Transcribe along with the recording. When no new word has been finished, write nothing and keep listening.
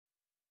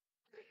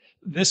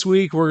This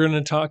week, we're going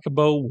to talk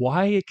about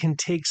why it can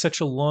take such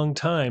a long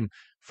time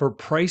for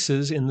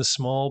prices in the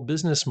small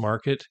business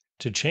market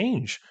to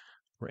change.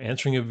 We're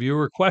answering a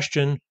viewer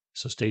question,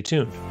 so stay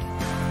tuned.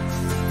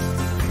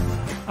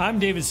 I'm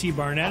David C.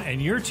 Barnett,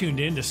 and you're tuned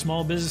in to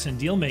Small Business and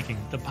Deal Making,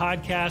 the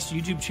podcast,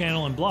 YouTube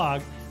channel, and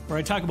blog where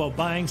I talk about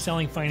buying,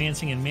 selling,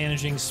 financing, and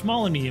managing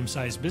small and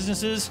medium-sized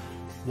businesses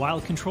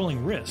while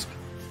controlling risk.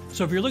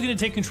 So if you're looking to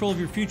take control of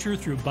your future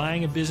through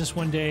buying a business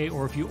one day,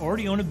 or if you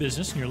already own a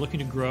business and you're looking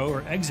to grow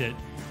or exit,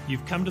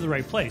 you've come to the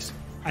right place.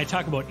 I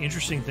talk about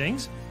interesting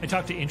things, I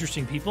talk to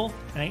interesting people,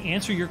 and I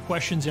answer your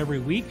questions every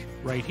week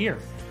right here.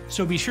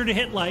 So be sure to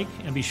hit like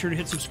and be sure to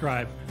hit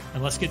subscribe,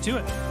 and let's get to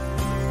it.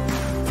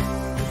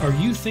 Are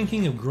you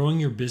thinking of growing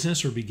your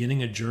business or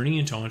beginning a journey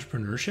into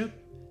entrepreneurship?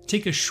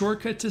 Take a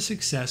shortcut to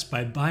success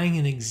by buying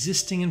an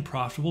existing and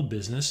profitable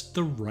business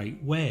the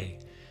right way.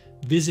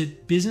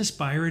 Visit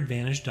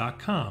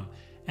businessbuyeradvantage.com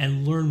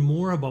and learn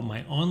more about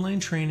my online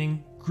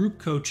training, group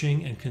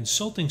coaching, and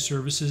consulting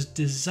services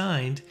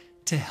designed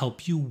to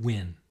help you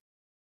win.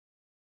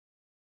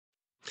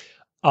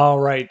 All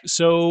right,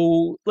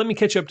 so let me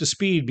catch you up to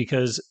speed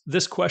because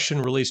this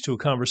question relates to a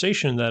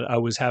conversation that I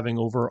was having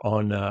over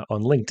on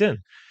LinkedIn.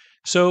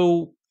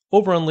 So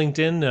over on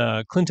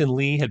LinkedIn, Clinton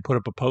Lee had put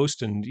up a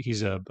post, and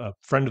he's a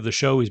friend of the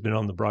show. He's been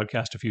on the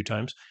broadcast a few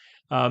times.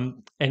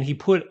 And he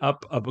put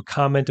up a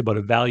comment about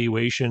a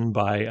valuation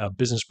by a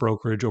business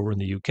brokerage over in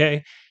the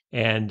UK.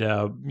 And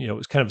it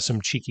was kind of some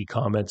cheeky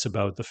comments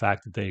about the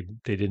fact that they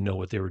didn't know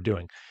what they were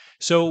doing.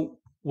 So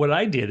what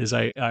I did is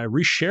I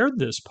reshared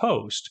this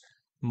post.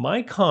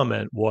 My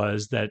comment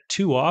was that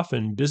too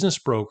often business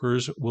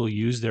brokers will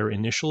use their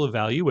initial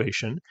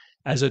evaluation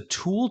as a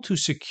tool to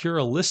secure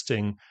a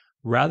listing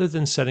rather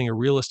than setting a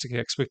realistic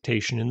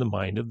expectation in the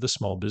mind of the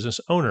small business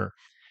owner.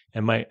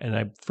 And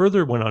I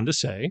further went on to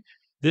say,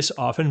 this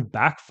often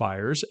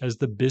backfires as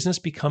the business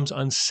becomes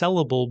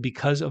unsellable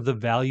because of the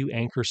value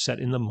anchor set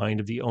in the mind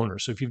of the owner.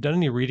 So if you've done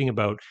any reading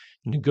about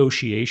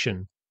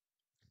negotiation,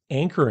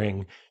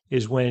 anchoring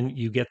is when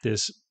you get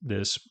this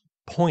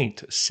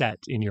point set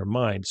in your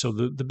mind. So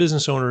the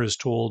business owner is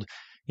told,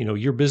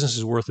 your business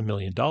is worth $1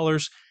 million.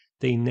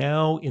 They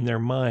now, in their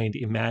mind,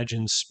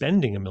 imagine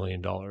spending $1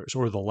 million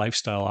or the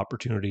lifestyle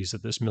opportunities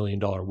that this $1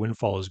 million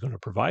windfall is going to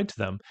provide to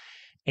them.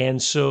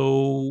 And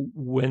so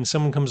when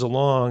someone comes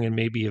along and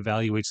maybe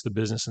evaluates the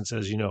business and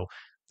says,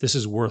 this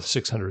is worth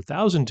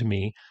 600,000 to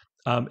me,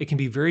 it can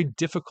be very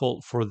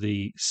difficult for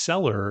the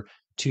seller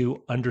to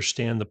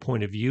understand the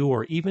point of view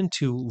or even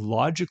to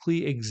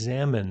logically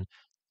examine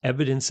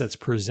evidence that's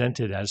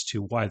presented as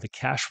to why the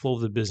cash flow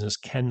of the business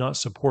cannot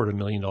support $1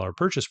 million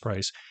purchase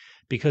price,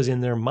 because in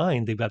their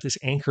mind, they've got this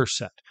anchor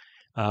set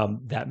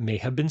that may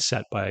have been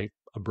set by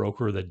a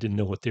broker that didn't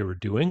know what they were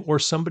doing, or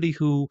somebody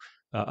who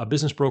a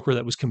business broker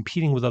that was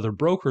competing with other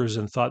brokers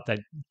and thought that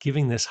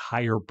giving this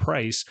higher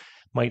price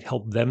might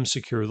help them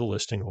secure the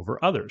listing over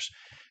others.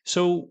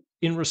 So,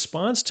 in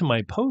response to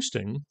my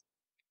posting,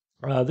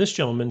 this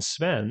gentleman,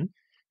 Sven,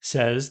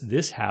 says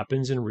this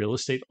happens in real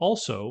estate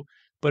also,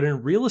 but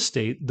in real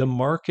estate, the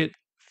market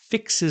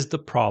fixes the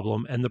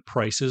problem and the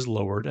price is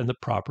lowered and the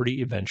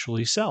property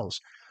eventually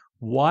sells.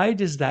 Why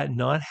does that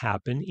not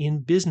happen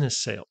in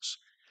business sales?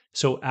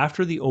 So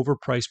after the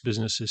overpriced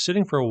business is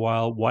sitting for a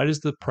while, why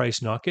does the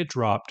price not get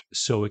dropped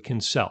so it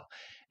can sell?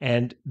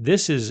 And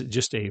this is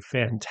just a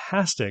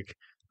fantastic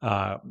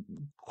uh,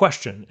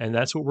 question, and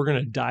that's what we're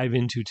going to dive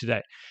into today.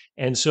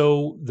 And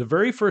so the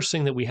very first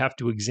thing that we have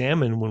to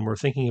examine when we're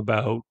thinking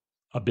about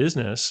a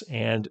business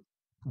and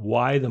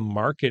why the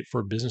market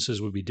for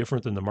businesses would be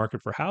different than the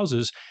market for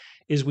houses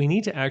is we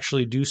need to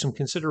actually do some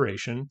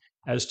consideration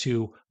as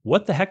to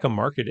what the heck a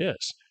market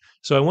is.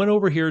 So I went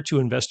over here to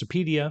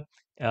Investopedia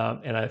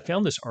and I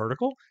found this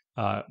article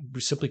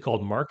simply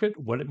called "Market: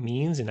 What It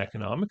Means in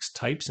Economics,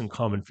 Types and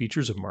Common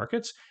Features of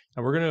Markets."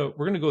 And we're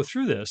gonna go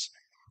through this.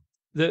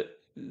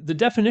 The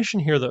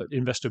definition here that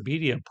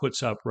Investopedia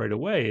puts up right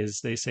away is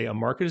they say a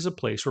market is a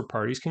place where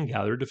parties can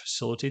gather to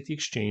facilitate the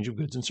exchange of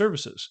goods and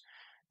services.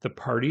 The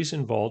parties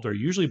involved are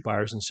usually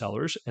buyers and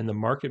sellers, and the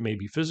market may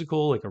be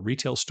physical, like a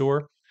retail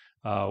store,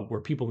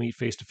 where people meet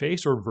face to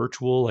face, or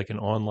virtual, like an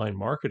online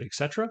market,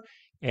 etc.,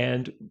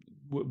 and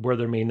where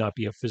there may not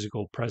be a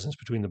physical presence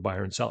between the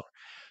buyer and seller.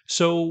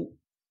 So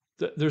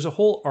there's a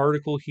whole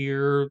article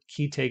here,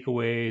 key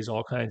takeaways,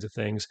 all kinds of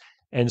things.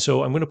 And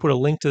so I'm going to put a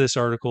link to this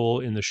article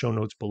in the show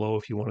notes below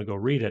if you want to go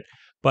read it.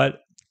 But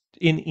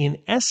in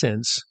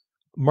essence,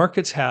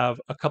 markets have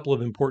a couple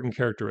of important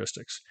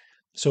characteristics.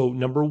 So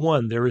number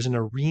one, there is an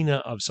arena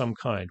of some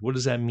kind. What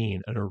does that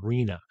mean? An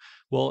arena.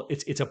 Well,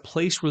 it's a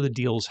place where the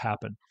deals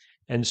happen.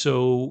 And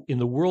so in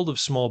the world of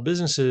small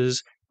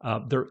businesses,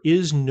 there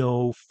is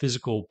no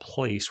physical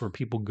place where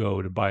people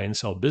go to buy and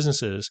sell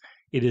businesses.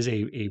 It is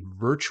a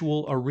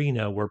virtual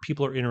arena where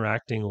people are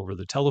interacting over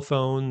the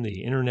telephone,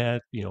 the internet,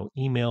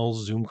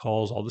 emails, Zoom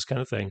calls, all this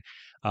kind of thing.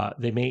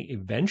 They may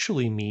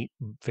eventually meet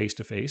face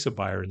to face, a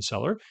buyer and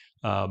seller.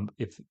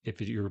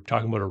 If you're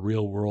talking about a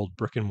real world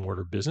brick and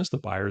mortar business, the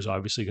buyer is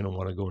obviously going to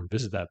want to go and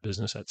visit that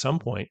business at some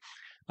point.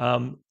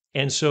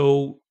 And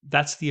so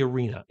that's the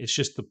arena. It's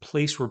just the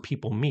place where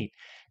people meet.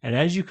 And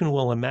as you can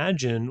well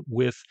imagine,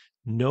 with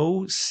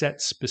no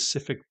set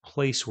specific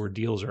place where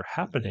deals are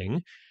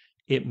happening,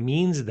 it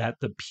means that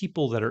the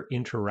people that are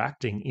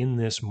interacting in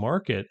this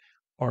market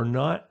are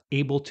not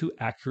able to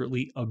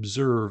accurately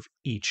observe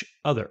each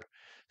other.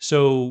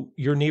 So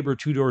your neighbor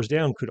two doors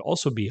down could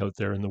also be out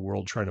there in the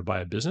world trying to buy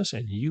a business,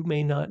 and you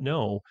may not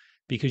know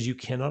because you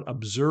cannot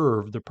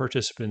observe the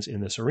participants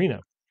in this arena.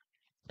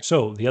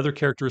 So the other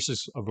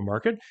characteristics of a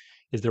market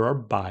is there are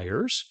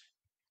buyers,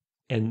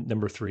 and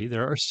number three,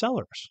 there are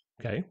sellers.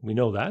 Okay, we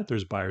know that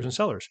there's buyers and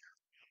sellers.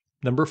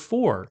 Number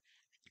four,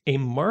 a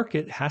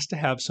market has to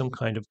have some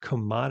kind of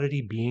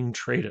commodity being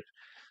traded.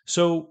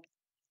 So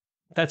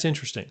that's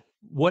interesting.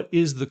 What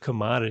is the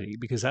commodity?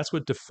 Because that's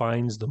what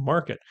defines the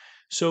market.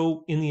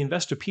 So in the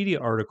Investopedia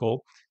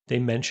article, they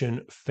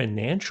mention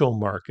financial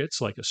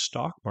markets like a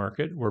stock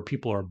market where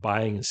people are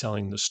buying and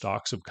selling the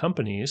stocks of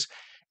companies.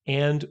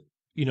 And,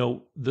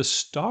 the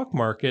stock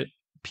market,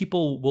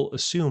 people will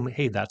assume,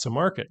 hey, that's a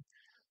market,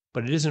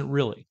 but it isn't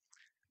really.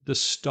 The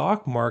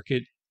stock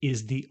market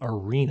is the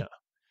arena.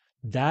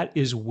 That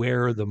is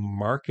where the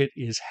market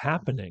is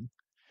happening.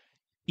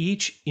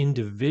 Each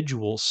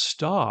individual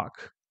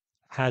stock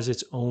has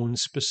its own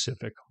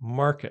specific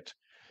market.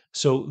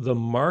 So the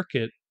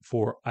market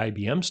for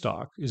IBM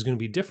stock is going to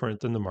be different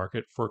than the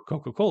market for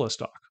Coca-Cola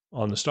stock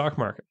on the stock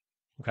market.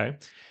 Okay.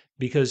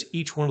 Because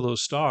each one of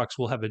those stocks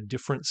will have a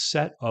different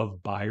set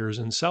of buyers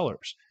and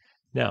sellers.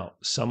 Now,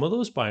 some of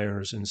those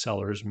buyers and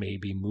sellers may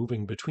be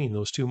moving between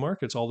those two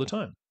markets all the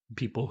time.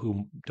 People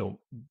who don't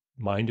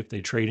mind if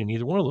they trade in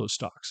either one of those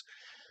stocks.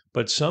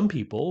 But some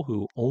people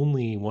who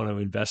only want to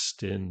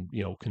invest in,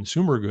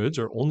 consumer goods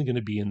are only going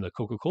to be in the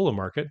Coca-Cola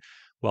market,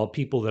 while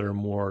people that are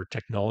more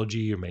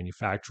technology or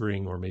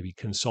manufacturing or maybe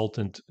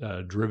consultant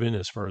driven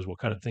as far as what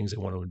kind of things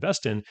they want to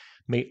invest in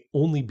may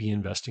only be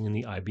investing in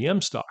the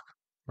IBM stock,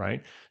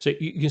 right? So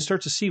you can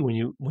start to see when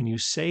you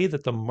say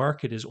that the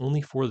market is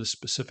only for the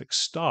specific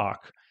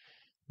stock,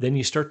 then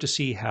you start to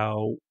see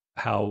how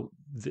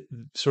the,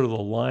 sort of the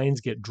lines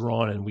get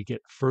drawn and we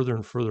get further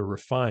and further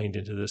refined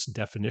into this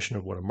definition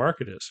of what a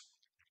market is.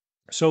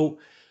 So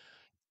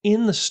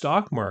in the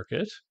stock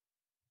market,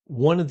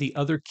 one of the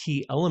other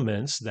key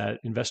elements that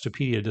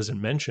Investopedia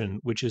doesn't mention,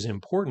 which is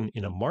important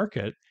in a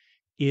market,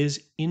 is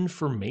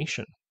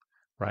information,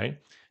 right?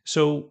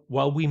 So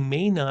while we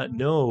may not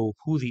know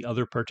who the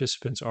other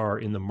participants are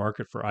in the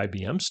market for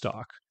IBM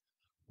stock,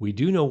 we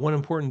do know one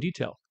important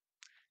detail,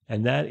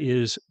 and that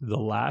is the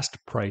last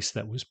price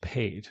that was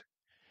paid.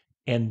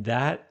 And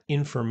that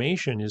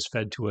information is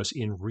fed to us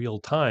in real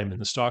time in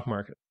the stock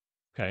market.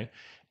 Okay.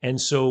 And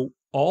so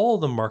all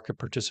the market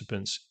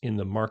participants in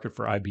the market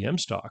for IBM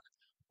stock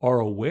are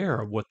aware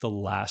of what the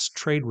last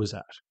trade was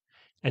at.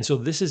 And so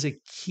this is a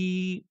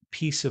key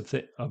piece of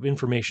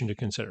information to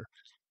consider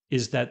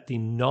is that the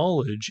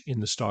knowledge in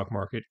the stock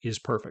market is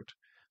perfect.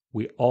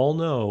 We all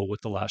know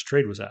what the last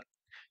trade was at.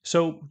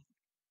 So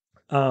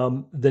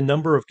the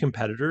number of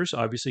competitors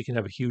obviously can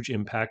have a huge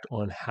impact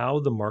on how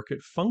the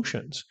market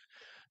functions.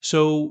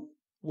 So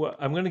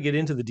I'm going to get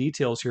into the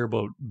details here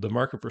about the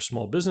market for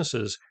small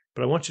businesses,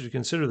 but I want you to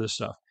consider this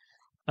stuff.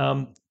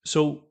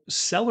 So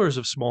sellers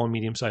of small and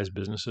medium-sized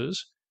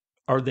businesses,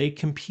 are they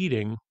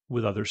competing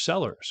with other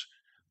sellers?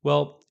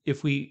 Well,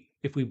 if we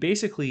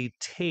basically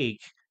take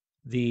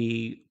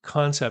the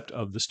concept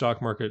of the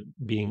stock market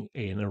being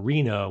an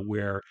arena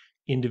where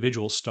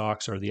individual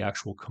stocks are the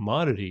actual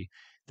commodity,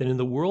 then in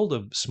the world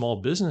of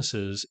small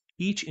businesses,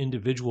 each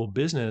individual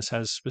business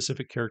has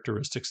specific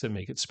characteristics that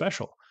make it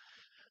special.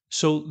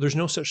 So there's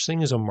no such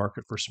thing as a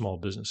market for small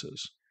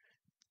businesses.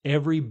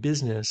 Every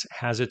business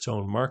has its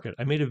own market.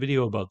 I made a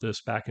video about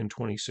this back in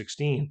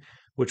 2016,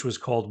 which was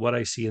called What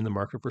I See in the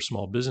Market for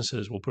Small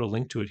Businesses. We'll put a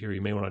link to it here.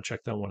 You may want to check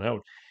that one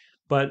out.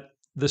 But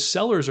the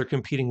sellers are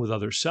competing with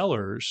other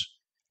sellers.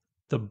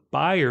 The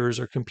buyers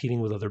are competing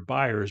with other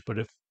buyers. But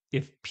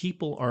if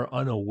people are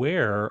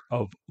unaware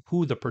of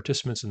who the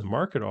participants in the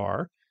market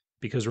are,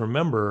 because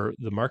remember,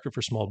 the market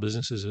for small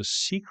businesses is a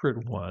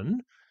secret one.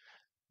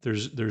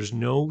 There's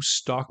no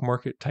stock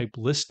market type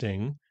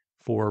listing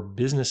for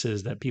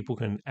businesses that people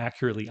can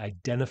accurately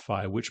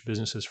identify which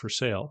business is for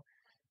sale.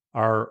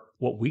 Are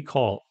what we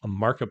call a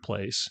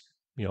marketplace,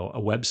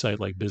 a website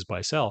like Biz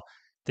Buy Sell.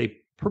 They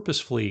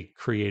purposefully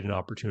create an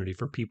opportunity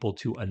for people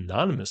to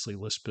anonymously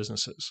list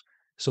businesses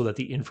so that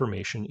the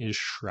information is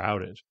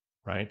shrouded,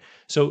 right?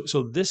 So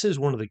this is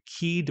one of the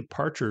key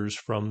departures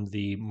from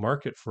the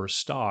market for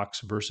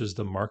stocks versus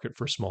the market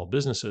for small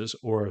businesses,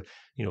 or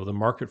the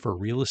market for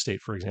real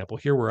estate, for example.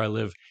 Here where I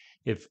live,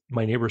 if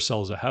my neighbor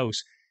sells a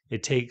house,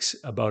 it takes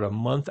about a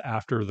month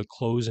after the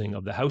closing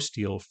of the house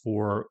deal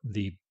for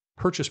the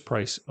purchase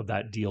price of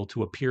that deal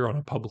to appear on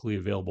a publicly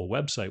available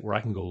website where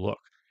I can go look.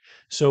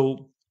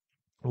 So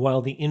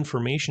while the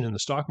information in the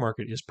stock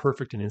market is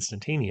perfect and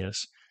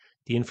instantaneous,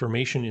 the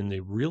information in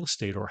the real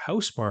estate or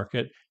house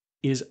market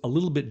is a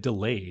little bit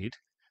delayed.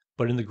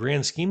 But in the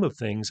grand scheme of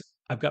things,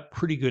 I've got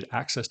pretty good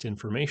access to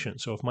information.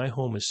 So if my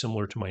home is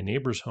similar to my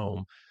neighbor's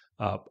home,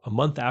 a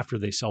month after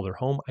they sell their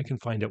home, I can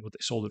find out what they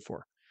sold it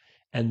for.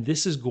 And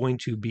this is going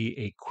to be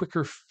a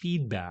quicker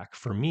feedback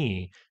for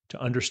me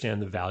to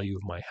understand the value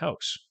of my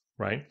house,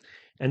 right?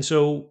 And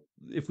so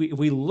if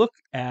we look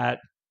at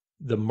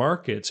the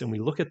markets and we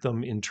look at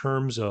them in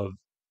terms of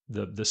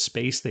the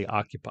space they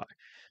occupy.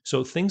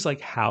 So things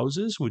like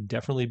houses would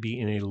definitely be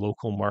in a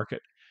local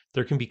market.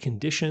 There can be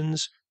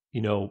conditions,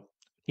 you know,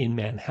 in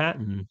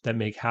Manhattan that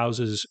make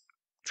houses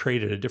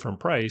trade at a different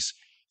price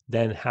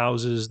than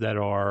houses that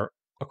are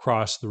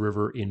across the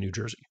river in New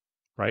Jersey,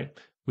 right?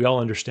 We all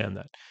understand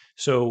that.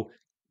 So,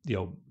 you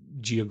know,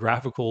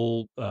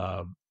 geographical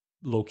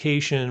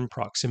location,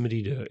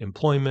 proximity to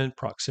employment,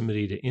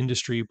 proximity to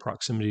industry,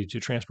 proximity to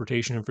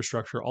transportation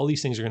infrastructure, all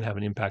these things are going to have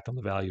an impact on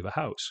the value of a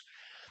house.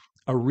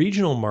 A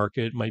regional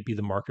market might be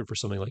the market for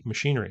something like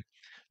machinery.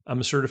 I'm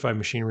a certified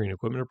machinery and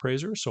equipment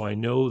appraiser, so I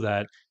know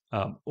that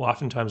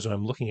oftentimes when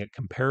I'm looking at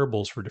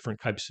comparables for different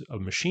types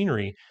of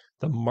machinery,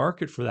 the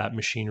market for that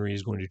machinery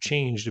is going to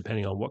change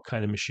depending on what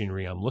kind of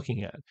machinery I'm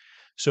looking at.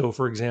 So,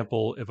 for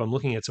example, if I'm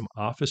looking at some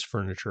office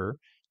furniture,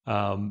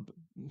 um,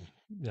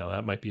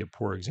 that might be a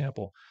poor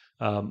example.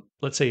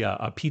 Let's say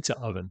a pizza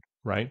oven,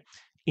 right?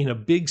 In a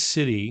big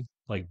city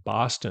like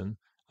Boston,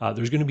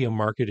 there's going to be a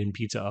market in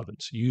pizza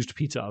ovens, used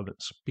pizza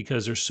ovens,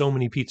 because there's so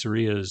many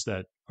pizzerias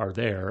that are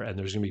there, and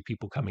there's going to be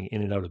people coming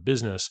in and out of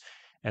business,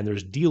 and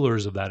there's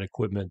dealers of that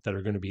equipment that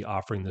are going to be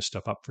offering this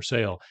stuff up for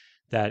sale.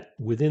 That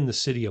within the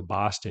city of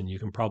Boston, you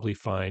can probably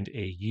find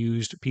a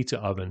used pizza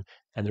oven,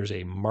 and there's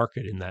a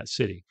market in that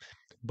city.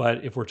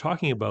 But if we're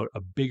talking about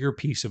a bigger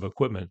piece of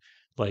equipment,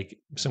 like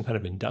some kind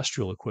of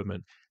industrial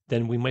equipment,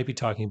 then we might be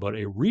talking about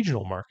a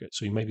regional market.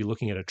 So you might be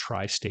looking at a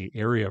tri state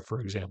area, for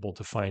example,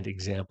 to find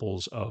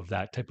examples of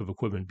that type of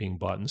equipment being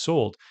bought and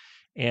sold.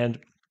 And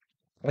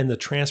and the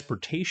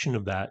transportation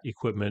of that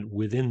equipment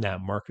within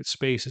that market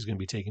space is going to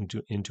be taken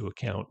into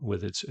account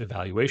with its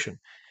evaluation.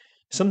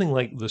 Something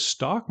like the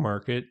stock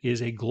market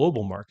is a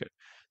global market.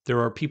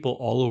 There are people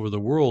all over the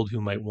world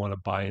who might want to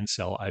buy and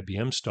sell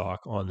IBM stock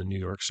on the New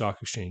York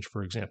Stock Exchange,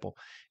 for example.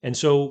 And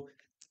so,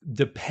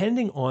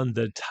 depending on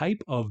the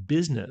type of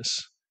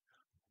business,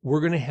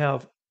 we're going to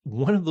have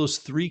one of those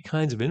three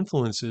kinds of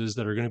influences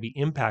that are going to be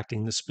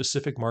impacting the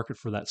specific market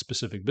for that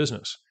specific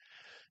business.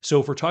 So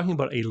if we're talking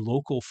about a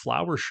local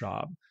flower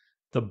shop,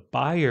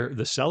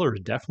 the seller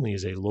definitely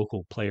is a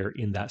local player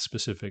in that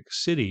specific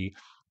city.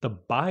 The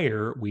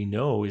buyer we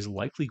know is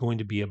likely going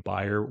to be a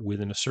buyer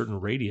within a certain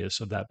radius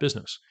of that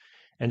business.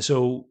 And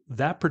so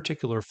that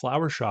particular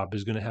flower shop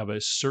is going to have a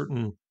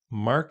certain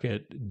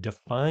market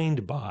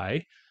defined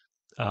by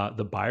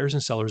the buyers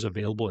and sellers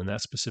available in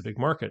that specific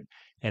market.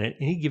 And at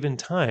any given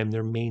time,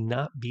 there may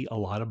not be a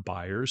lot of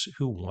buyers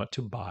who want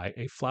to buy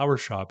a flower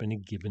shop in a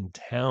given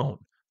town,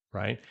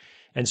 right?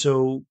 And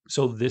so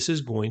this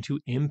is going to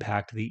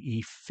impact the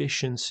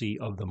efficiency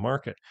of the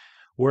market.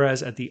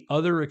 Whereas at the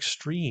other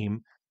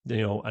extreme,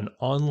 an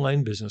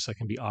online business that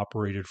can be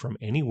operated from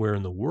anywhere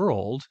in the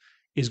world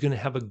is going to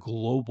have a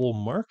global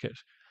market.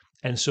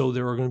 And so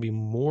there are going to be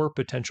more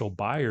potential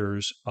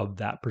buyers of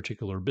that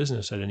particular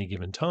business at any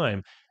given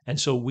time. And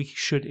so we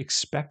should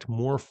expect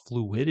more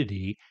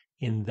fluidity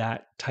in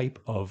that type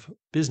of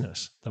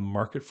business. The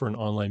market for an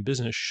online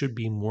business should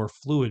be more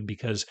fluid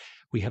because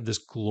we have this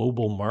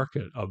global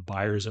market of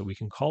buyers that we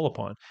can call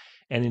upon.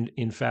 And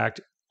in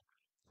fact,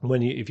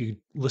 if you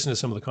listen to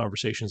some of the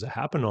conversations that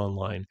happen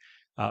online,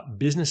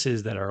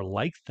 businesses that are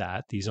like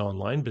that, these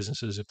online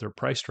businesses, if they're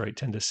priced right,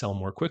 tend to sell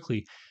more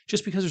quickly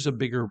just because there's a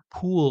bigger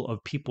pool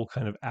of people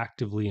kind of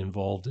actively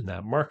involved in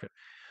that market.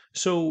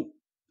 So,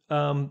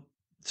 um,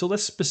 so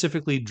let's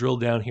specifically drill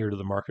down here to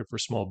the market for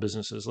small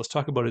businesses. Let's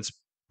talk about its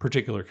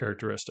particular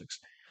characteristics.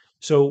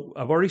 So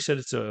I've already said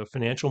it's a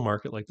financial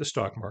market like the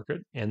stock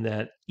market, and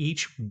that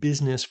each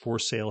business for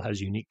sale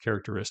has unique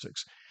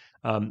characteristics.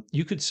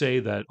 You could say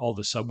that all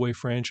the Subway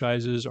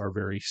franchises are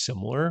very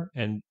similar,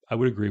 and I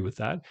would agree with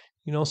that.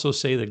 You can also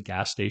say that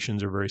gas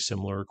stations are very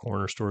similar,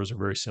 corner stores are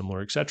very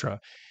similar, etc.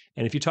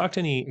 And if you talk to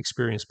any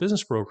experienced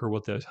business broker,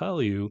 what they'll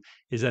tell you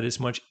is that it's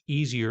much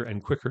easier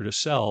and quicker to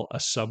sell a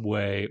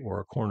Subway or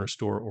a corner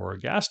store or a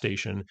gas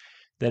station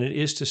than it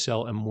is to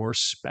sell a more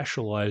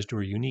specialized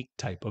or unique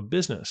type of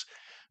business.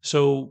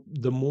 So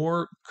the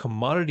more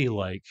commodity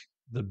like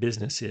the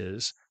business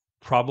is,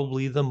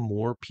 probably the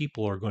more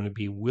people are going to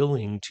be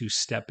willing to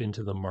step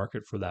into the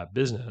market for that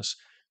business.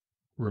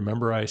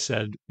 Remember, I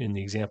said in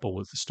the example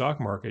with the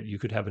stock market, you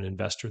could have an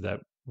investor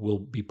that will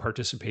be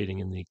participating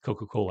in the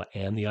Coca Cola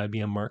and the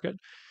IBM market.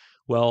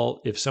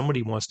 Well, if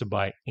somebody wants to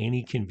buy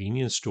any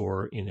convenience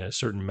store in a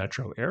certain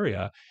metro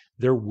area,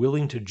 they're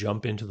willing to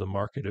jump into the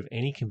market of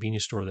any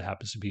convenience store that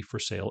happens to be for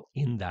sale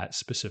in that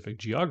specific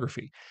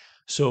geography.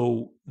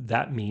 So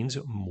that means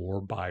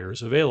more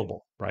buyers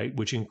available, right?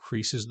 Which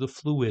increases the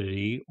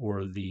fluidity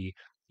or the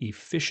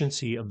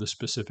efficiency of the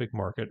specific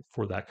market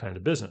for that kind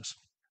of business.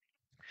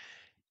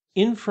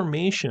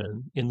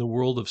 Information in the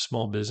world of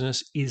small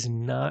business is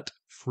not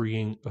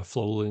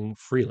flowing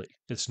freely.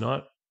 It's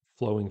not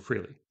flowing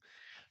freely.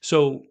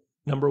 So,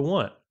 number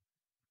one,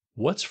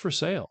 what's for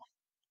sale?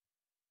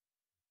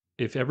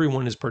 if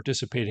everyone is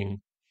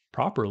participating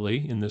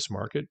properly in this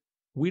market,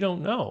 we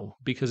don't know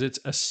because it's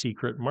a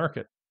secret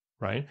market,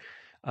 right?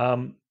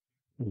 Um,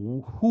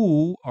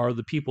 who are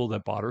the people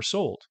that bought or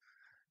sold?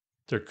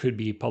 There could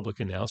be public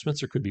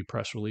announcements, there could be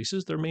press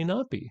releases, there may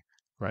not be,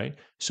 right?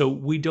 So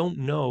we don't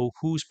know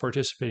who's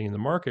participating in the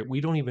market. We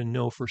don't even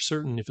know for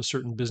certain if a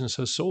certain business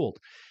has sold.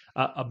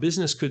 A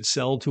business could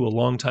sell to a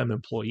longtime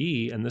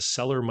employee, and this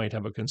seller might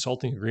have a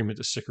consulting agreement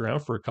to stick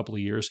around for a couple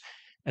of years,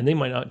 and they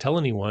might not tell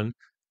anyone.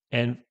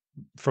 And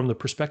from the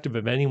perspective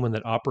of anyone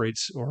that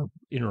operates or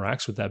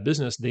interacts with that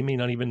business, they may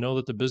not even know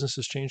that the business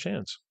has changed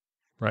hands,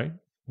 right?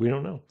 We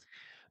don't know.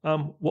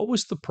 What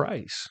was the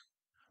price?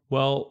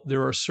 Well,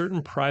 there are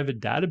certain private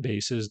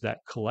databases that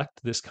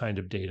collect this kind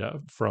of data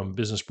from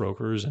business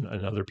brokers and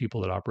other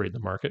people that operate in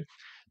the market.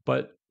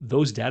 But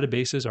those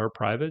databases are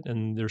private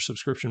and they're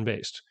subscription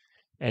based.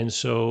 And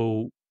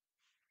so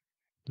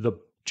the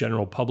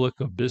general public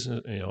of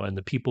business, and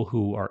the people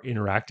who are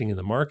interacting in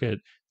the market,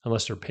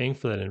 unless they're paying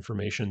for that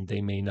information,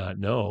 they may not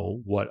know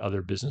what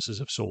other businesses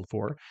have sold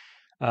for.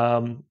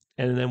 And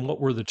then what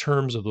were the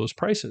terms of those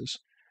prices?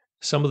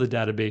 Some of the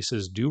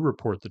databases do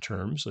report the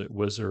terms.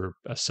 Was there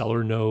a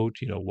seller note?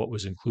 What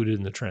was included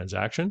in the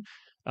transaction?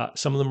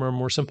 Some of them are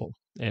more simple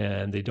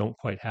and they don't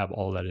quite have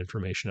all that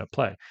information at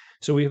play.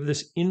 So we have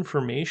this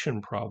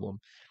information problem.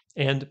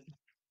 And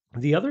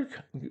the other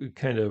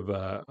kind of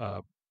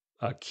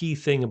a key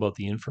thing about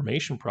the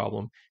information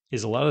problem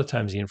is a lot of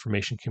times the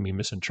information can be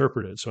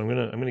misinterpreted. So I'm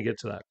gonna get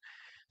to that.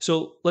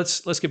 So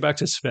let's get back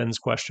to Sven's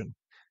question.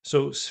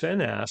 So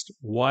Sven asked,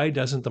 why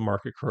doesn't the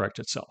market correct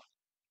itself?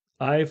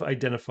 I've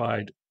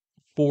identified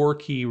four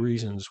key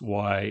reasons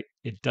why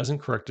it doesn't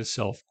correct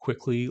itself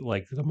quickly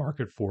like the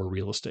market for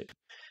real estate.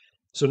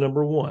 So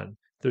number one,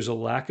 there's a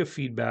lack of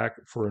feedback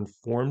for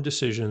informed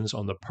decisions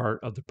on the part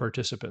of the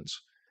participants,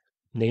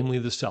 namely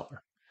the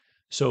seller.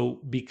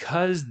 So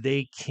because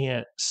they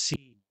can't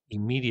see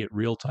immediate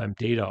real-time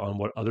data on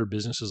what other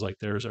businesses like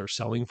theirs are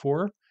selling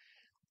for,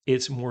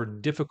 it's more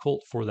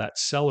difficult for that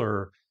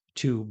seller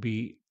to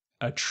be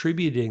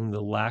attributing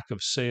the lack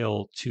of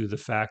sale to the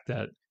fact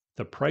that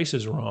the price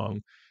is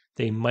wrong.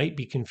 They might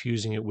be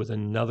confusing it with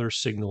another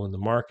signal in the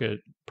market,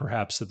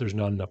 perhaps that there's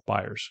not enough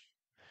buyers.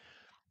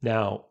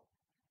 Now,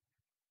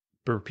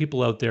 for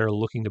people out there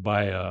looking to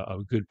buy a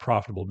good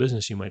profitable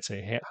business, you might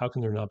say, hey, how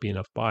can there not be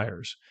enough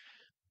buyers?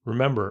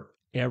 Remember,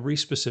 every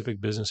specific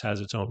business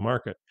has its own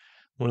market.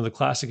 One of the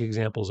classic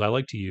examples I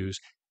like to use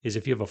is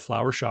if you have a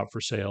flower shop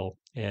for sale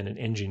and an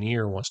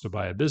engineer wants to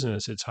buy a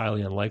business, it's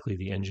highly unlikely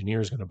the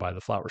engineer is going to buy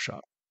the flower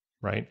shop,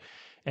 right?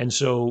 And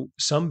so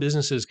some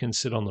businesses can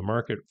sit on the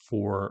market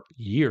for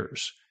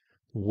years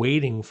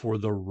waiting for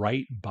the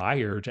right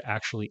buyer to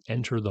actually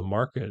enter the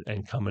market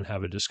and come and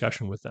have a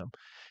discussion with them.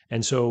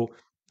 And so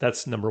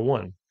that's number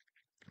one.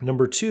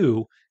 Number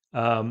two,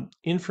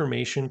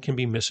 information can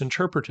be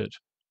misinterpreted.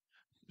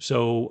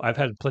 So I've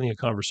had plenty of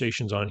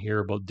conversations on here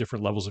about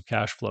different levels of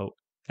cash flow,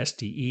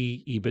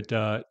 SDE,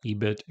 EBITDA,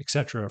 EBIT,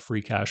 etc.,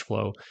 free cash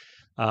flow.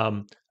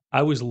 Um,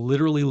 I was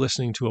literally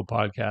listening to a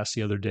podcast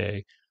the other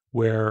day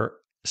where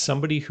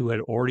somebody who had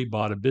already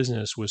bought a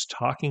business was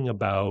talking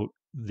about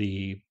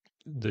the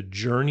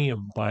journey of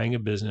buying a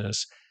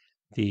business.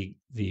 The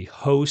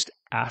host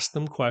asked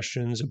them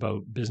questions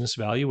about business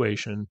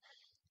valuation,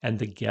 and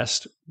the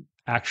guest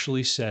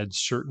actually said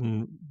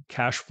certain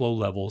cash flow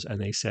levels, and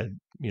they said,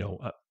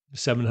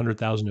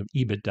 700,000 of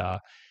EBITDA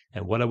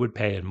and what I would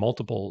pay in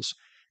multiples.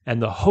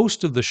 And the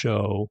host of the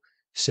show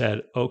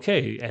said,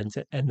 okay.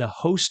 And the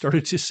host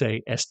started to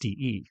say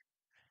SDE.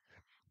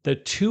 The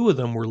two of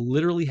them were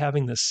literally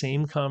having the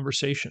same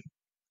conversation.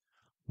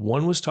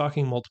 One was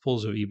talking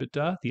multiples of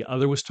EBITDA, the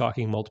other was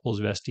talking multiples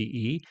of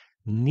SDE.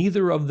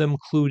 Neither of them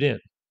clued in.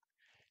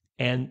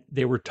 And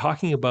they were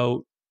talking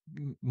about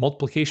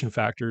multiplication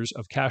factors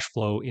of cash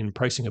flow in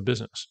pricing a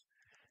business.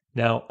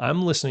 Now,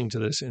 I'm listening to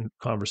this in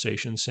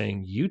conversation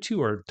saying you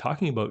two are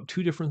talking about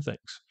two different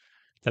things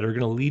that are going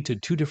to lead to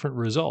two different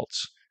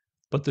results.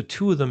 But the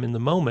two of them in the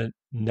moment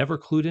never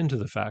clued into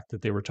the fact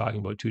that they were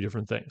talking about two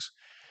different things.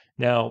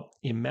 Now,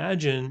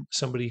 imagine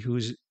somebody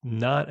who's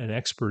not an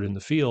expert in the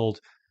field,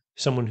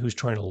 someone who's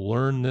trying to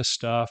learn this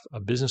stuff,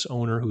 a business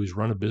owner who's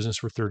run a business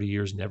for 30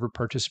 years, never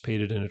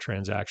participated in a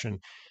transaction.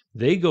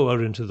 They go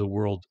out into the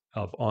world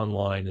of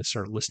online and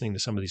start listening to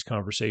some of these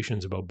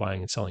conversations about buying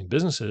and selling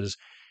businesses.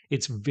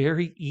 It's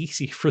very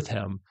easy for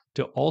them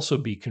to also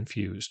be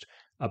confused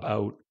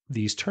about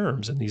these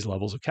terms and these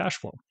levels of cash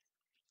flow.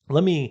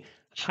 Let me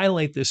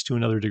highlight this to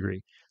another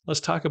degree. Let's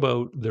talk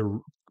about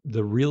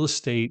the real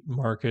estate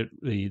market,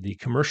 the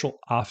commercial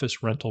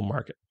office rental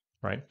market,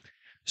 right?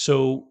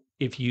 So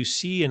if you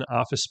see an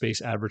office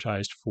space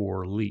advertised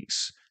for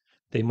lease,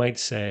 they might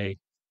say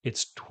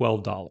it's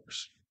 $12.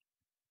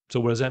 So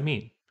what does that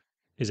mean?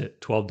 Is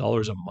it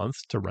 $12 a month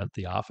to rent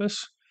the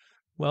office?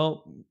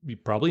 Well,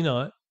 probably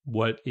not.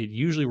 What it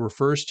usually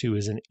refers to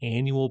is an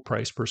annual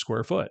price per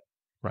square foot,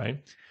 right?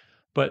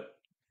 But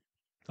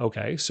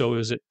okay, so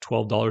is it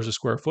 $12 a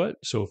square foot?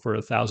 So for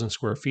 1,000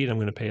 square feet, I'm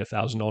going to pay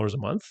 $1,000 a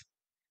month.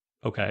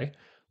 Okay,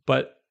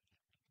 but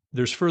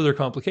there's further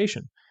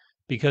complication.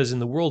 Because in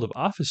the world of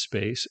office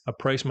space, a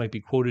price might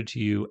be quoted to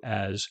you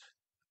as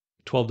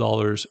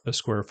 $12 a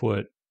square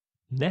foot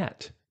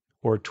net,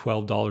 or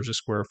 $12 a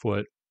square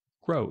foot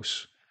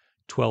gross,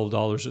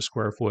 $12 a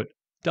square foot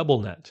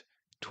double net,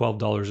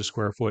 $12 a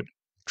square foot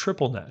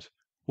triple net.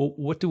 Well,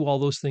 what do all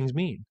those things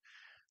mean?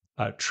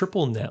 A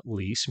triple net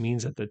lease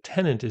means that the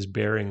tenant is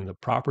bearing the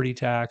property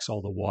tax,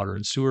 all the water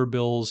and sewer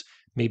bills,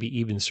 maybe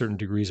even certain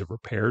degrees of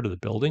repair to the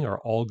building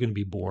are all going to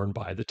be borne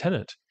by the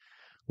tenant.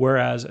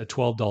 Whereas a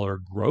 $12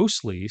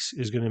 gross lease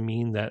is going to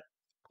mean that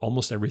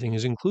almost everything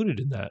is included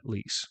in that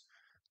lease,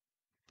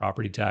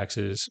 property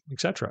taxes,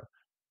 etc.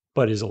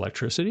 But is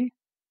electricity?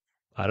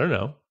 I don't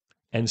know.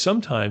 And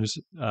sometimes,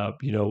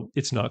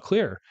 it's not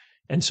clear.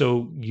 And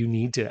so you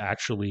need to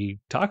actually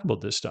talk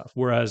about this stuff.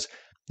 Whereas,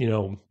 you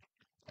know,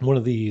 one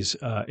of these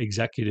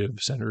executive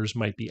centers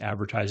might be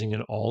advertising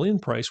an all-in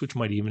price, which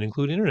might even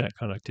include internet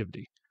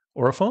connectivity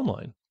or a phone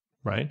line,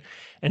 right?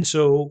 And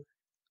so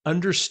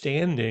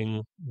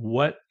understanding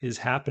what is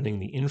happening,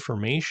 the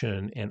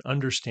information, and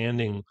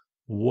understanding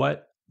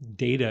what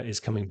data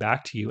is coming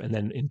back to you, and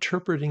then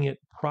interpreting it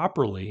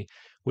properly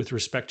with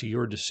respect to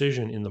your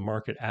decision in the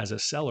market as a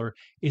seller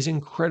is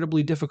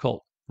incredibly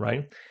difficult,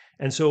 right?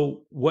 And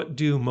so, what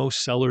do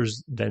most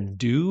sellers then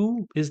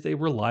do is they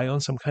rely on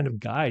some kind of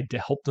guide to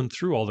help them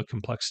through all the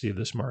complexity of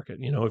this market.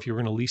 If you're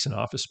going to lease an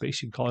office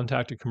space, you'd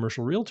contact a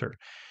commercial realtor.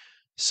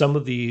 Some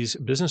of these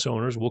business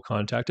owners will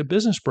contact a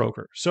business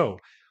broker. So,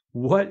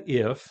 what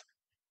if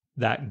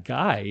that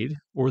guide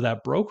or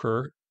that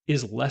broker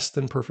is less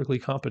than perfectly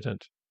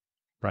competent,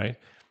 right?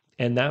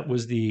 And that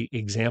was the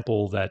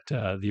example that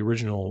the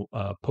original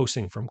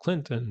posting from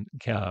Clinton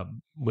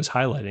was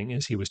highlighting,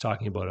 as he was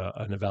talking about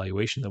an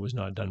evaluation that was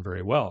not done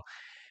very well.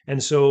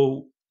 And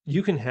so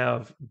you can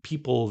have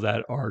people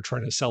that are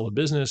trying to sell a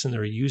business and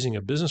they're using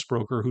a business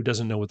broker who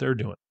doesn't know what they're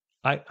doing.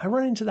 I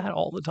run into that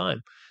all the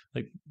time.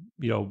 Like,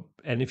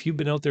 and if you've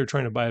been out there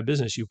trying to buy a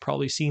business, you've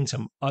probably seen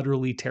some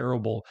utterly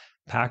terrible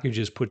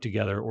packages put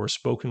together or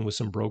spoken with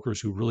some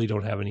brokers who really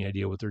don't have any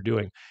idea what they're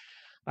doing.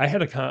 I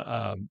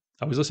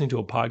was listening to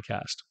a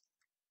podcast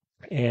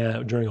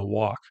and during a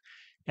walk,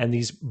 and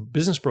these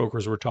business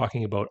brokers were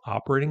talking about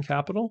operating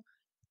capital,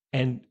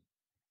 and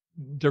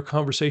their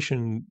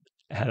conversation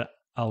had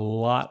a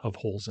lot of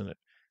holes in it.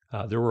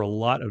 There were a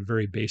lot of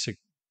very basic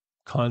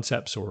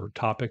concepts or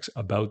topics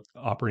about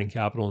operating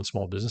capital in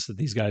small business that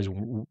these guys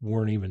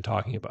weren't even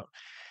talking about.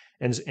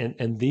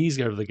 And these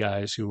are the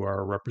guys who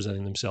are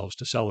representing themselves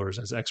to sellers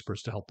as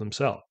experts to help them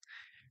sell.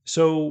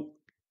 So,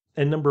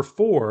 and number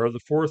four,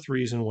 the fourth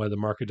reason why the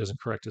market doesn't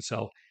correct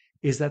itself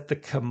is that the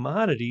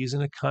commodity is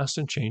in a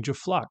constant change of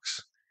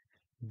flux.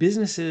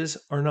 Businesses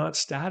are not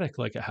static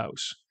like a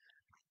house.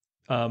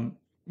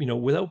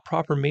 Without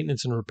proper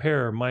maintenance and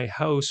repair, my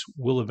house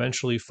will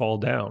eventually fall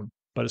down,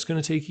 but it's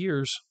going to take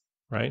years,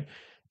 right?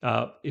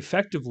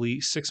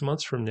 Effectively, 6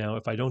 months from now,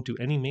 if I don't do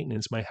any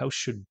maintenance, my house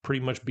should pretty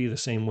much be the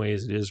same way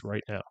as it is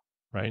right now,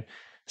 right?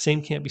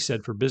 Same can't be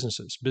said for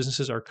businesses.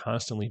 Businesses are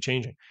constantly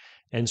changing.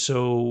 And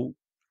so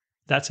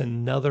that's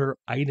another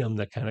item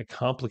that kind of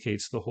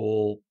complicates the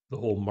whole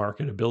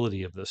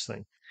marketability of this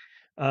thing.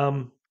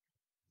 And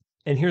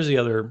here's the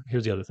other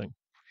thing.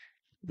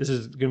 This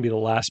is going to be the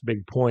last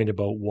big point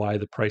about why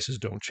the prices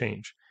don't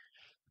change.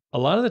 A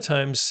lot of the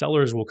times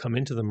sellers will come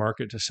into the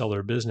market to sell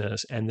their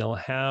business and they'll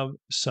have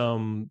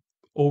some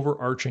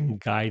overarching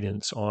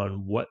guidance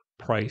on what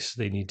price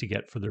they need to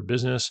get for their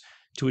business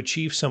to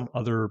achieve some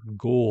other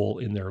goal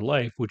in their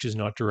life, which is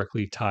not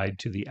directly tied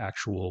to the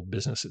actual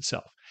business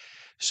itself.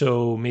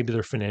 So maybe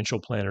their financial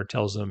planner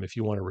tells them if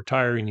you want to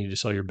retire, you need to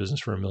sell your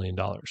business for $1 million.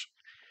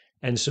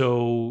 And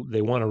so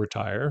they want to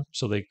retire.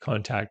 So they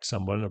contact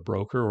someone, a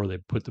broker, or they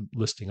put the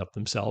listing up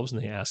themselves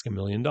and they ask $1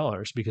 million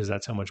because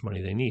that's how much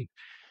money they need.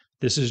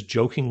 This is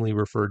jokingly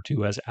referred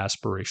to as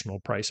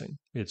aspirational pricing.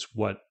 It's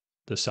what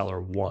the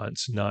seller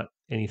wants, not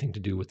anything to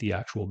do with the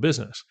actual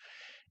business.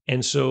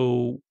 And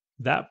so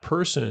that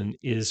person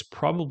is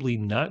probably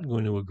not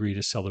going to agree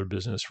to sell their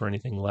business for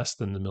anything less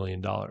than the $1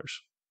 million,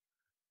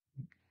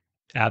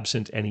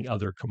 absent any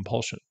other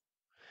compulsion.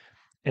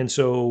 And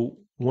so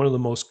one of the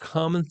most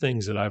common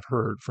things that I've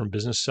heard from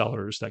business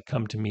sellers that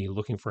come to me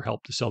looking for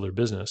help to sell their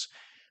business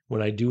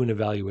when I do an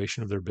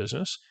evaluation of their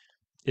business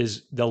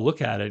is they'll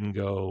look at it and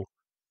go,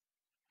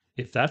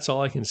 if that's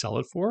all I can sell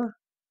it for,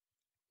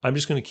 I'm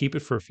just going to keep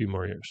it for a few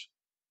more years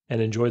and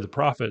enjoy the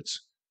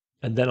profits,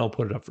 and then I'll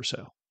put it up for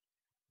sale,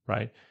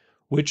 right?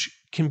 Which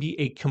can be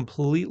a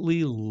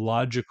completely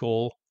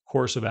logical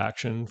course of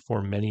action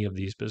for many of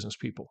these business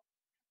people.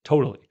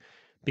 Totally.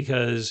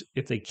 Because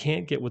if they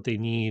can't get what they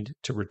need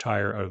to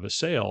retire out of a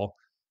sale,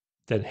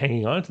 then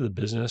hanging on to the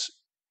business,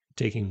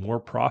 taking more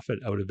profit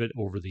out of it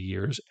over the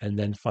years, and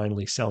then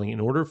finally selling in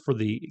order for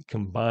the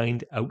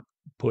combined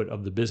output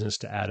of the business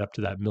to add up to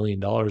that $1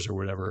 million or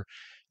whatever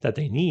that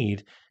they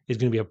need is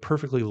going to be a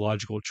perfectly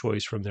logical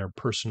choice from their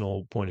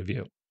personal point of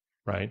view,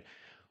 right?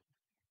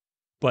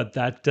 But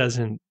that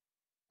doesn't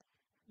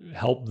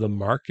help the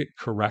market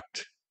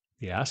correct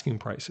the asking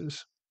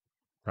prices,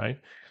 right?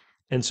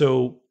 And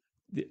so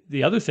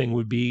the other thing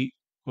would be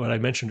what I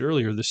mentioned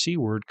earlier, the C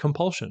word,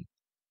 compulsion.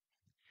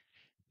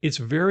 It's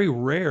very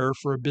rare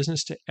for a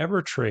business to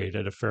ever trade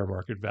at a fair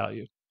market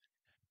value.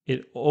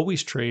 It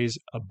always trades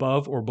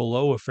above or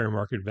below a fair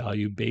market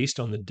value based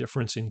on the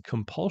difference in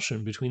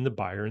compulsion between the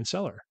buyer and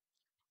seller.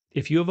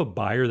 If you have a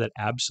buyer that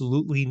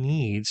absolutely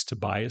needs to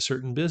buy a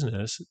certain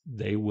business,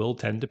 they will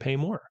tend to pay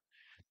more.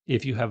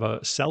 If you have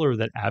a seller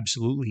that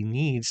absolutely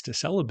needs to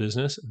sell a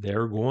business,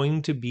 they're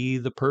going to be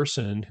the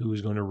person who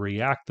is going to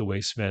react the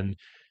way Sven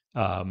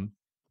um,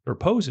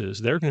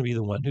 proposes. They're going to be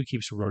the one who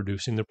keeps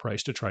reducing the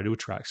price to try to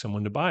attract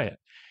someone to buy it.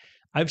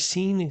 I've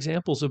seen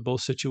examples of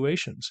both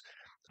situations.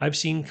 I've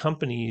seen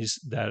companies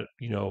that,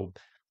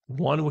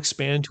 want to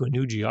expand to a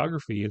new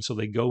geography. And so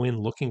they go in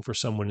looking for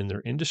someone in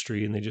their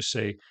industry and they just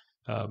say,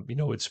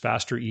 it's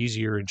faster,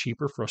 easier, and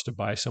cheaper for us to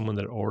buy someone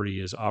that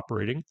already is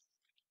operating,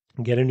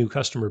 get a new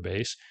customer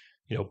base,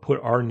 put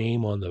our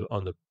name on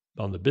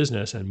the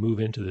business and move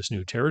into this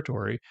new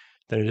territory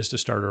than it is to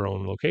start our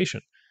own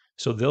location.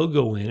 So they'll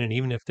go in, and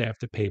even if they have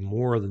to pay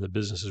more than the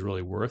business is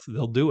really worth,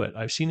 they'll do it.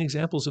 I've seen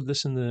examples of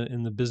this in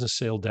the business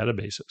sale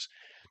databases.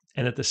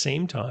 And at the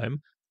same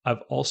time,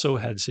 I've also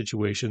had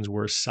situations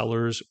where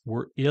sellers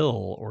were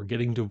ill or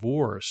getting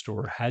divorced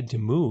or had to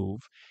move,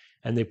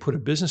 and they put a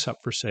business up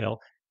for sale,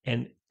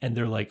 and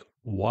they're like,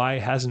 why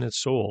hasn't it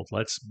sold?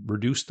 Let's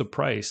reduce the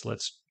price.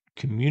 Let's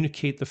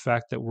communicate the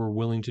fact that we're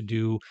willing to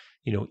do,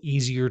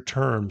 easier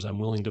terms. I'm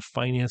willing to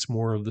finance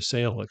more of the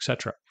sale,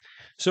 etc.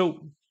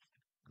 So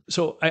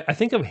I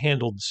think I've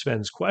handled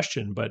Sven's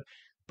question, but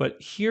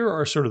here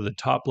are sort of the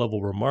top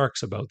level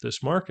remarks about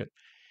this market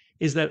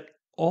is that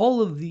all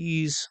of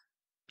these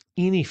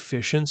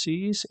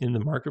inefficiencies in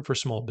the market for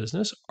small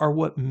business are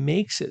what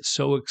makes it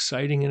so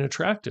exciting and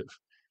attractive.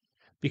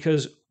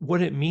 Because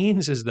what it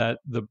means is that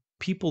the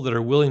people that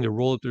are willing to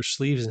roll up their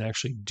sleeves and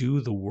actually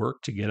do the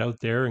work to get out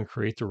there and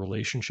create the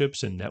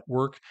relationships and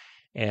network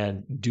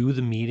and do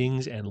the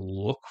meetings and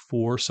look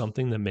for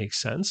something that makes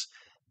sense,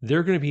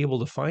 they're going to be able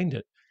to find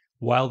it.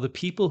 While the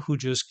people who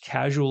just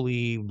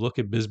casually look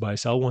at Biz Buy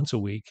Sell once a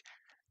week,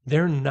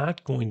 they're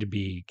not going to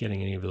be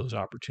getting any of those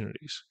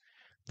opportunities.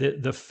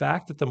 The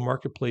fact that the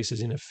marketplace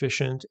is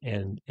inefficient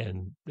and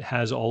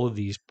has all of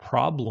these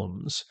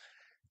problems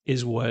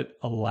is what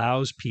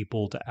allows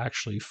people to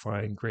actually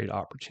find great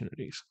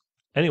opportunities.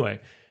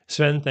 Anyway,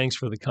 Sven, thanks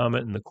for the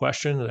comment and the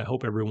question, and I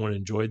hope everyone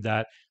enjoyed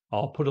that.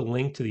 I'll put a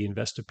link to the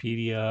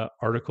Investopedia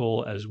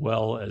article as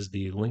well as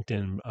the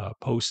LinkedIn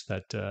post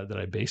that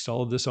I based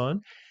all of this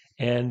on,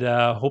 and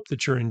hope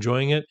that you're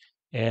enjoying it.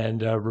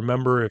 And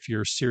remember, if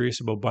you're serious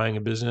about buying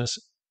a business,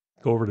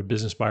 go over to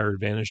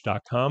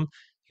businessbuyeradvantage.com.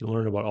 You'll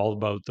learn all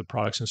about the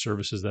products and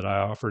services that I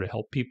offer to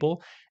help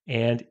people.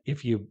 And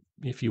if you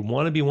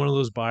want to be one of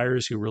those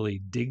buyers who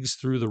really digs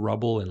through the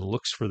rubble and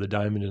looks for the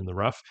diamond in the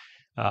rough,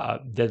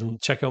 then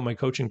check out my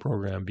coaching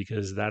program,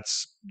 because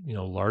that's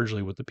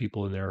largely what the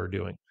people in there are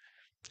doing.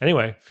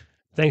 Anyway,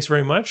 thanks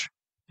very much,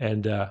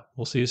 and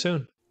we'll see you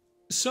soon.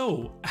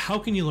 So, how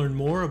can you learn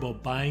more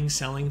about buying,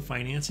 selling,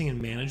 financing,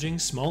 and managing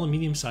small and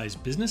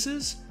medium-sized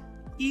businesses?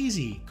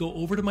 Easy. Go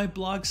over to my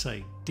blog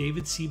site,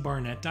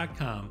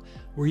 davidcbarnett.com,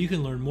 where you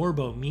can learn more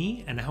about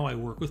me and how I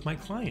work with my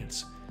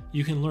clients.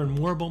 You can learn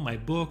more about my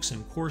books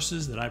and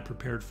courses that I've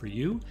prepared for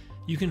you.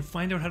 You can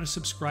find out how to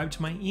subscribe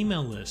to my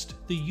email list,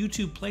 the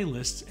YouTube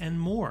playlists, and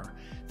more.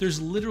 There's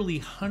literally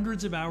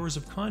hundreds of hours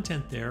of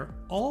content there,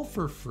 all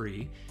for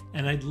free,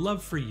 and I'd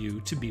love for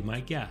you to be my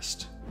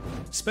guest.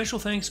 Special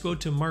thanks go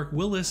to Mark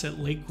Willis at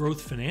Lake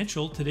Growth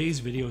Financial, today's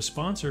video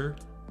sponsor.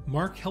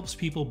 Mark helps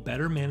people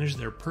better manage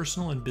their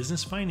personal and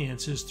business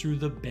finances through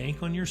the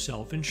Bank on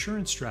Yourself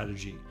insurance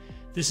strategy.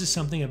 This is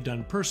something I've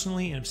done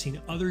personally, and I've seen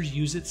others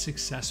use it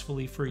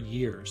successfully for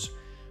years.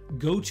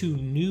 Go to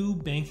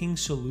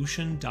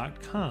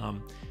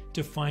newbankingsolution.com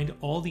to find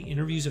all the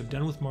interviews I've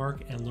done with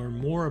Mark and learn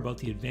more about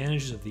the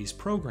advantages of these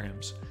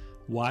programs.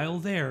 While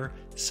there,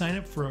 sign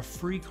up for a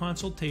free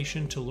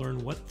consultation to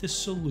learn what this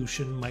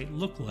solution might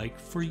look like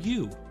for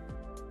you.